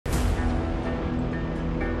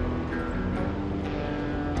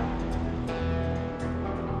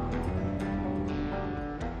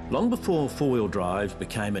Long before four-wheel drive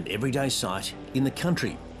became an everyday sight in the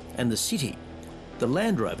country and the city, the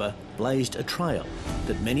Land Rover blazed a trail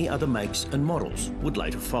that many other makes and models would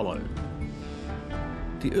later follow.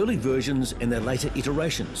 The early versions and their later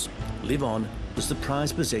iterations live on as the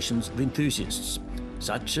prized possessions of enthusiasts,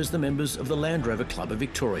 such as the members of the Land Rover Club of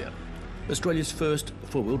Victoria, Australia's first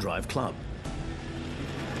four-wheel drive club.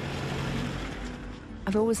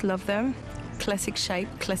 I've always loved them. Classic shape,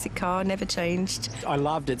 classic car, never changed. I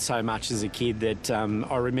loved it so much as a kid that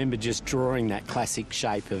I remember just drawing that classic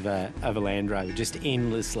shape of a Land Rover just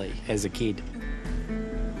endlessly as a kid.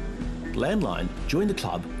 Landline joined the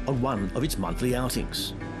club on one of its monthly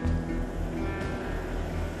outings.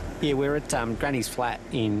 Yeah, we're at Granny's Flat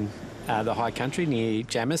in the high country near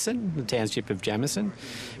Jamison, the township of Jamison.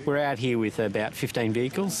 We're out here with about 15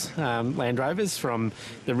 vehicles, Land Rovers, from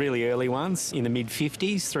the really early ones in the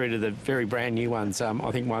mid-50s through to the very brand new ones.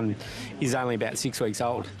 I think one is only about 6 weeks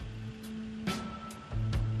old.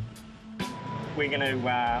 We're going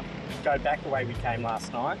to go back the way we came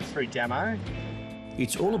last night through Jamo.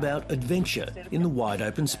 It's all about adventure in the wide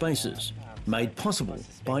open spaces, made possible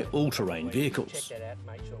by all-terrain vehicles.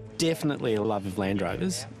 Definitely a love of Land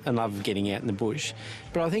Rovers and love of getting out in the bush,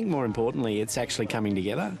 but I think more importantly it's actually coming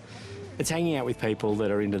together. It's hanging out with people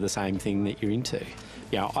that are into the same thing that you're into.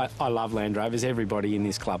 I love Land Rovers, everybody in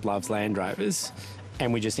this club loves Land Rovers,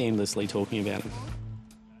 and we're just endlessly talking about them.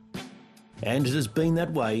 And it has been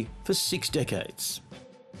that way for 6 decades.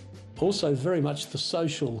 Also very much the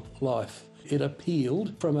social life. It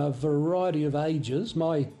appealed from a variety of ages.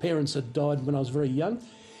 My parents had died when I was very young,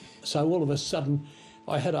 so all of a sudden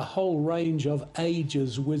I had a whole range of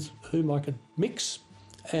ages with whom I could mix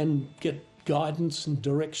and get guidance and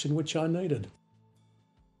direction which I needed.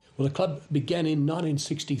 Well, the club began in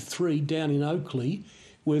 1963 down in Oakley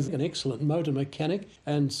with an excellent motor mechanic,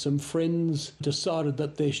 and some friends decided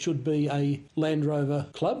that there should be a Land Rover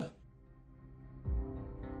club.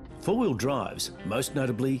 Four-wheel drives, most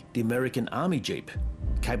notably the American Army Jeep,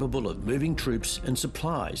 capable of moving troops and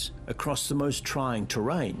supplies across the most trying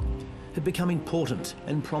terrain, had become important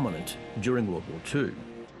and prominent during World War II.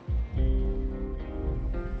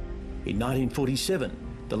 In 1947,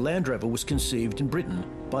 the Land Rover was conceived in Britain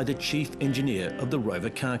by the chief engineer of the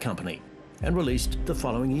Rover Car Company and released the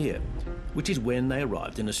following year, which is when they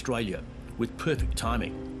arrived in Australia, with perfect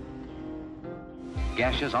timing.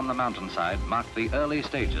 Gashes on the mountainside marked the early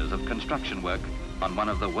stages of construction work on one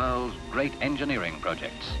of the world's great engineering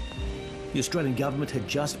projects. The Australian government had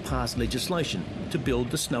just passed legislation to build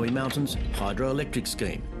the Snowy Mountains hydroelectric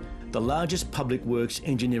scheme, the largest public works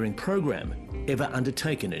engineering program ever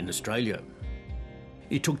undertaken in Australia.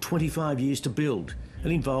 It took 25 years to build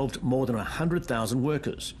and involved more than 100,000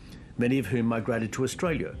 workers, many of whom migrated to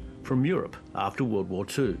Australia from Europe after World War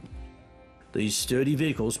II. These sturdy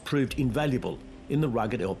vehicles proved invaluable in the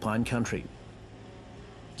rugged alpine country.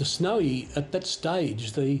 The Snowy, at that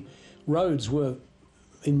stage, the roads were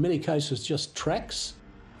in many cases just tracks.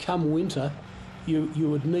 Come winter, you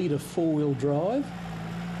would need a four-wheel drive.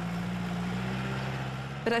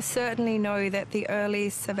 But I certainly know that the early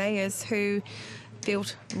surveyors who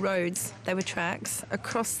built roads, they were tracks,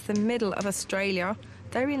 across the middle of Australia,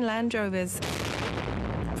 they're in Land Rovers.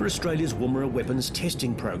 For Australia's Woomera weapons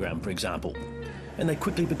testing program, for example, and they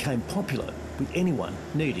quickly became popular with anyone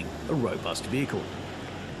needing a robust vehicle.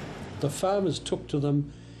 The farmers took to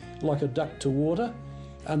them like a duck to water,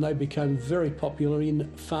 and they became very popular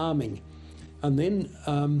in farming. And then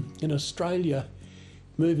in Australia,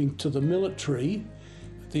 moving to the military,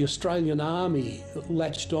 the Australian Army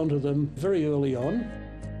latched onto them very early on.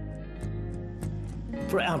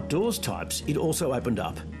 For outdoors types, it also opened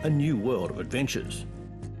up a new world of adventures.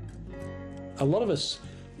 A lot of us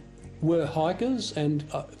were hikers and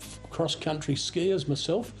cross-country skiers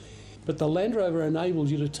myself, but the Land Rover enables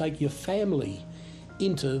you to take your family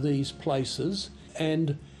into these places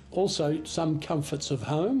and also some comforts of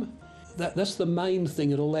home. That's the main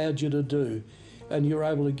thing it allowed you to do, and you're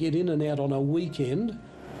able to get in and out on a weekend.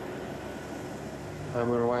 We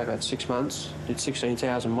were away about 6 months, did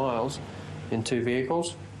 16,000 miles in 2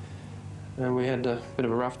 vehicles, and we had a bit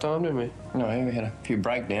of a rough time, didn't we? No, we had a few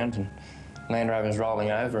breakdowns and Land Rovers rolling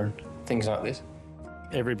over and things like this.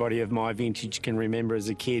 Everybody of my vintage can remember as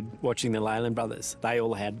a kid watching the Leyland brothers. They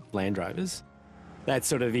all had Land Rovers. That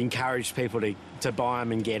sort of encouraged people to buy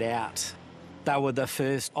them and get out. They were the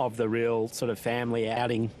first of the real sort of family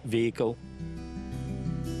outing vehicle.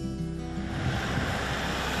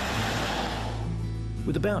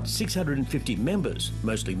 With about 650 members,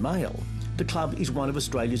 mostly male, the club is one of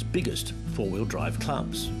Australia's biggest four-wheel drive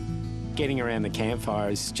clubs. getting around the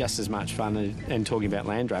campfire is just as much fun and talking about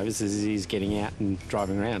Land Rovers as it is getting out and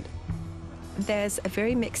driving around. There's a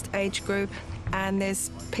very mixed age group, and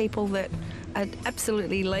there's people that are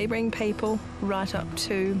absolutely labouring people right up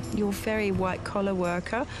to your very white-collar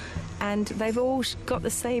worker, and they've all got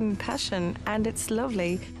the same passion, and it's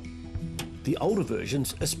lovely. The older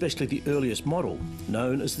versions, especially the earliest model,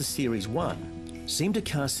 known as the Series 1, seem to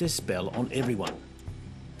cast their spell on everyone.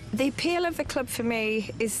 The appeal of the club for me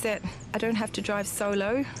is that I don't have to drive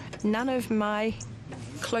solo. None of my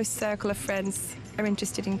close circle of friends are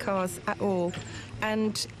interested in cars at all.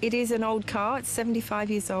 And it is an old car, it's 75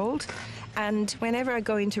 years old. And whenever I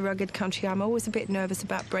go into rugged country, I'm always a bit nervous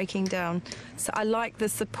about breaking down. So I like the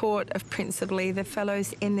support of principally the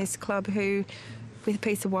fellows in this club who, with a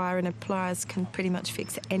piece of wire and a pliers, can pretty much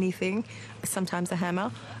fix anything, sometimes a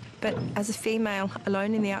hammer. But as a female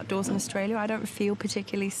alone in the outdoors in Australia, I don't feel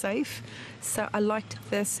particularly safe. So I liked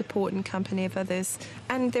the support and company of others.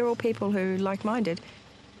 And they're all people who are like-minded.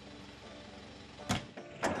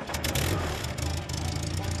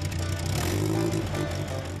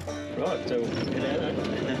 Right, so Okay.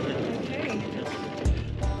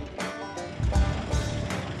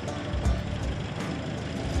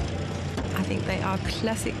 I think they are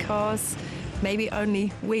classic cars. Maybe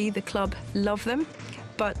only we, the club, love them,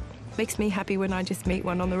 but makes me happy when I just meet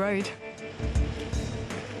one on the road.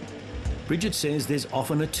 Bridget says there's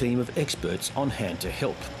often a team of experts on hand to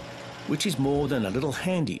help, which is more than a little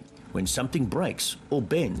handy when something breaks or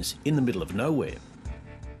bends in the middle of nowhere.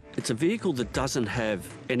 It's a vehicle that doesn't have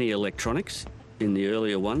any electronics in the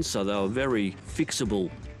earlier ones, so they were very fixable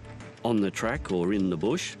on the track or in the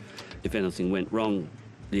bush. If anything went wrong,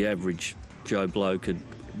 the average Joe Blow could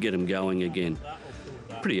get them going again.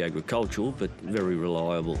 Pretty agricultural, but very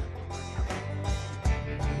reliable.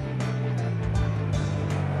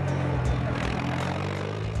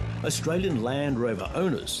 Australian Land Rover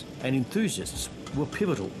owners and enthusiasts were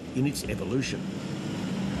pivotal in its evolution.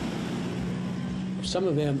 Some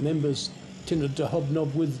of our members tended to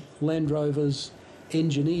hobnob with Land Rover's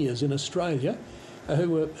engineers in Australia,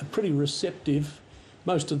 who were pretty receptive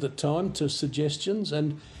most of the time to suggestions,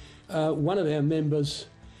 and one of our members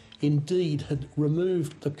indeed had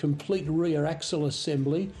removed the complete rear axle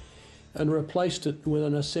assembly and replaced it with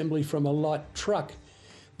an assembly from a light truck.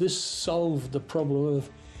 This solved the problem of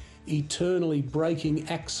eternally breaking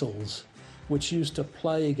axles, which used to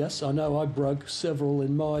plague us. I know I broke several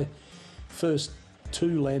in my first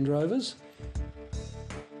 2 Land Rovers.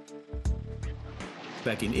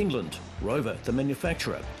 Back in England, Rover, the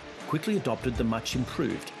manufacturer, quickly adopted the much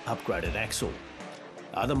improved, upgraded axle.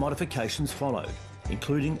 Other modifications followed,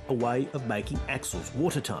 including a way of making axles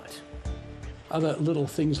watertight. Other little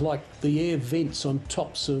things like the air vents on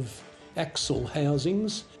tops of axle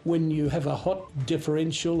housings. When you have a hot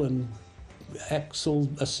differential and axle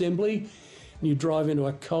assembly and you drive into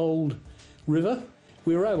a cold river,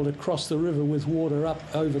 we were able to cross the river with water up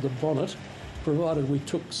over the bonnet, provided we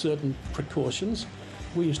took certain precautions.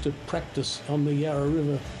 We used to practice on the Yarra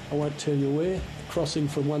River, I won't tell you where, crossing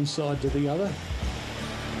from one side to the other.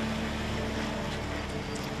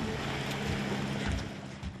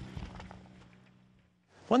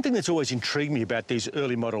 One thing that's always intrigued me about these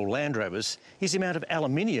early model Land Rovers is the amount of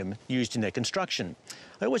aluminium used in their construction.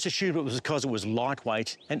 I always assumed it was because it was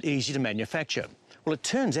lightweight and easy to manufacture. Well, it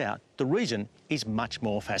turns out the reason is much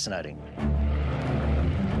more fascinating.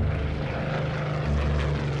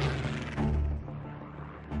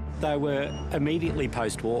 They were immediately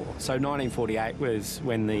post-war. So 1948 was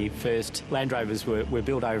when the first Land Rovers were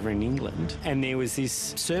built over in England, and there was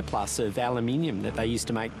this surplus of aluminium that they used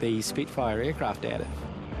to make the Spitfire aircraft out of.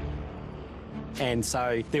 And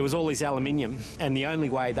so there was all this aluminium, and the only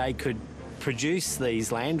way they could produce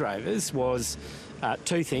these Land Rovers was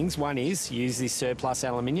 2 things. One is use this surplus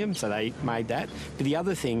aluminium, so they made that. But the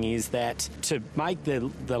other thing is that to make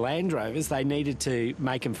the Land Rovers, they needed to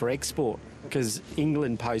make them for export, because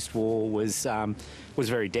England post-war was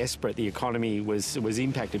very desperate. The economy was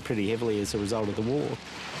impacted pretty heavily as a result of the war.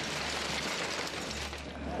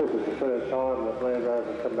 This is the first time that Land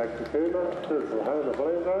Rover come back to Cooma, traditional home of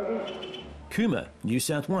Land Rovers. Cooma, New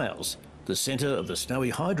South Wales, the centre of the Snowy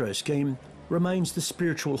Hydro scheme, remains the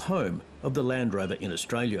spiritual home of the Land Rover in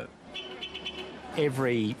Australia.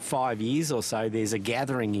 Every 5 years or so, there's a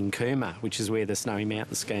gathering in Cooma, which is where the Snowy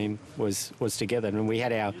Mountain scheme was together. And we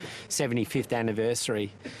had our 75th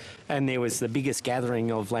anniversary, and there was the biggest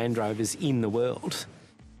gathering of Land Rovers in the world.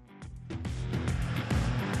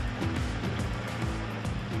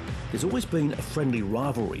 There's always been a friendly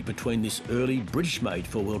rivalry between this early British-made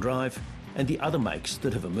four-wheel drive and the other makes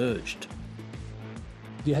that have emerged.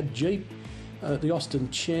 You had Jeep, the Austin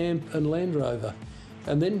Champ and Land Rover.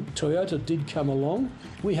 And then Toyota did come along.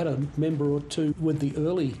 We had a member or two with the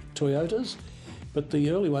early Toyotas, but the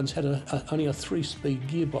early ones had only a 3-speed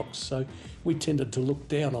gearbox, so we tended to look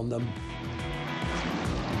down on them.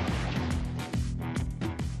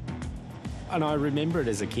 And I remember it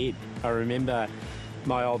as a kid. I remember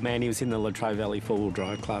my old man, he was in the Latrobe Valley 4-wheel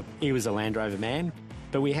drive club. He was a Land Rover man.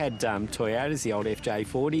 But we had Toyotas, the old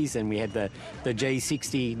FJ40s, and we had the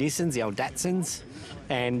G60 Nissans, the old Datsuns.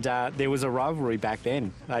 And there was a rivalry back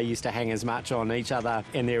then. They used to hang as much on each other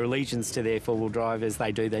and their allegiance to their 4-wheel drive as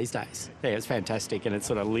they do these days. Yeah, it's fantastic, and it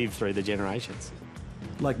sort of lived through the generations.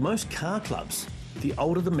 Like most car clubs, the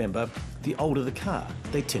older the member, the older the car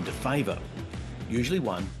they tend to favour. Usually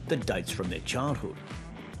one that dates from their childhood.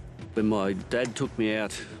 When my dad took me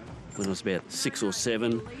out when I was about 6 or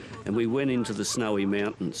 7, and we went into the Snowy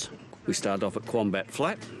Mountains. We started off at Quombat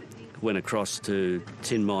Flat, went across to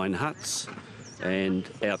Tin Mine Huts and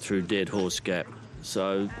out through Dead Horse Gap.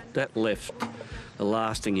 So that left a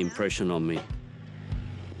lasting impression on me.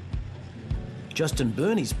 Justin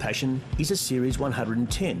Burney's passion is a Series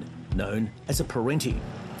 110, known as a Parenti.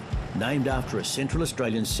 Named after a Central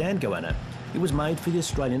Australian sand goanna, it was made for the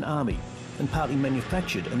Australian Army and partly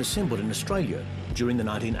manufactured and assembled in Australia during the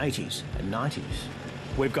 1980s and 90s.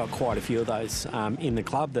 We've got quite a few of those in the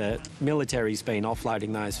club. The military's been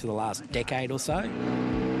offloading those for the last decade or so.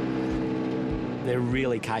 They're a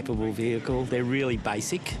really capable vehicle. They're really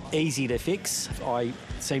basic, easy to fix. I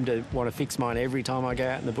seem to want to fix mine every time I go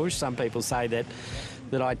out in the bush. Some people say that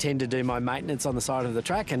I tend to do my maintenance on the side of the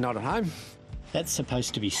track and not at home. That's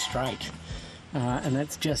supposed to be straight, and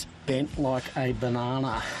that's just bent like a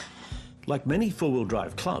banana. Like many 4-wheel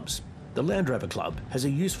drive clubs, the Land Rover Club has a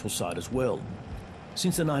useful side as well.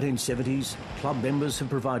 Since the 1970s, club members have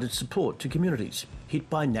provided support to communities hit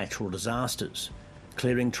by natural disasters,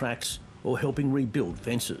 clearing tracks or helping rebuild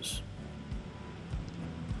fences.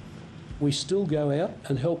 We still go out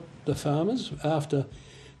and help the farmers after,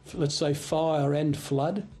 let's say, fire and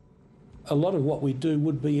flood. A lot of what we do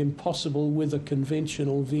would be impossible with a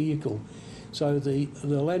conventional vehicle. So the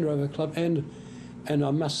Land Rover Club and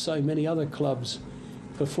I must say many other clubs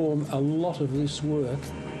perform a lot of this work.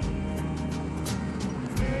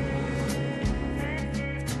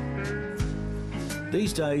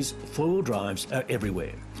 These days, 4-wheel drives are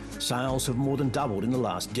everywhere. Sales have more than doubled in the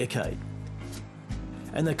last decade.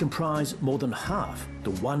 And they comprise more than half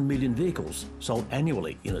the 1 million vehicles sold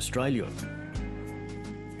annually in Australia.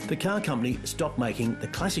 The car company stopped making the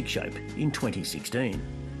classic shape in 2016.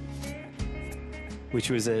 Which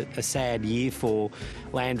was a sad year for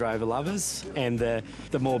Land Rover lovers, and the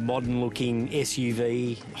more modern-looking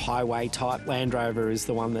SUV, highway-type Land Rover is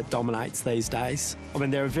the one that dominates these days. I mean,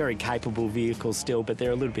 they're a very capable vehicle still, but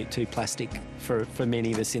they're a little bit too plastic for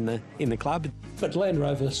many of us in the club. But Land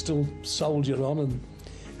Rover still soldier on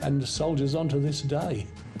and soldiers on to this day.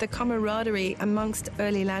 The camaraderie amongst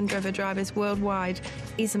early Land Rover drivers worldwide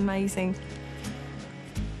is amazing.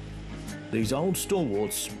 These old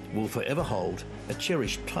stalwarts will forever hold a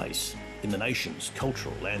cherished place in the nation's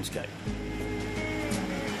cultural landscape.